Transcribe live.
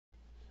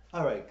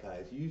Alright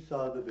guys, you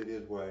saw the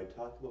videos where I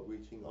talked about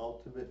reaching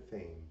ultimate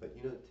fame, but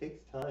it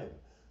takes time.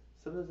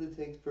 Sometimes it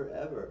takes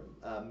forever.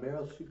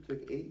 Meryl Streep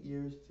took 8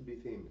 years to be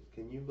famous.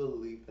 Can you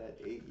believe that?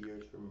 8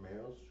 years for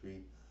Meryl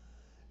Streep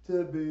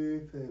to be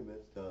famous,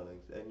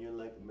 darlings. And you're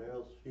like,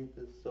 Meryl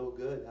Streep is so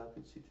good. How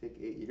could she take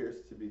 8 years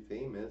to be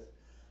famous?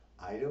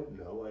 I don't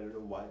know. I don't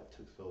know why it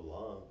took so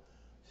long.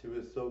 She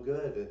was so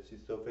good and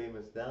she's so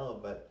famous now,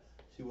 but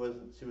she was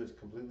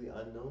completely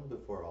unknown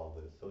before all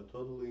this. So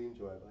totally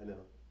enjoyable. I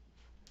know.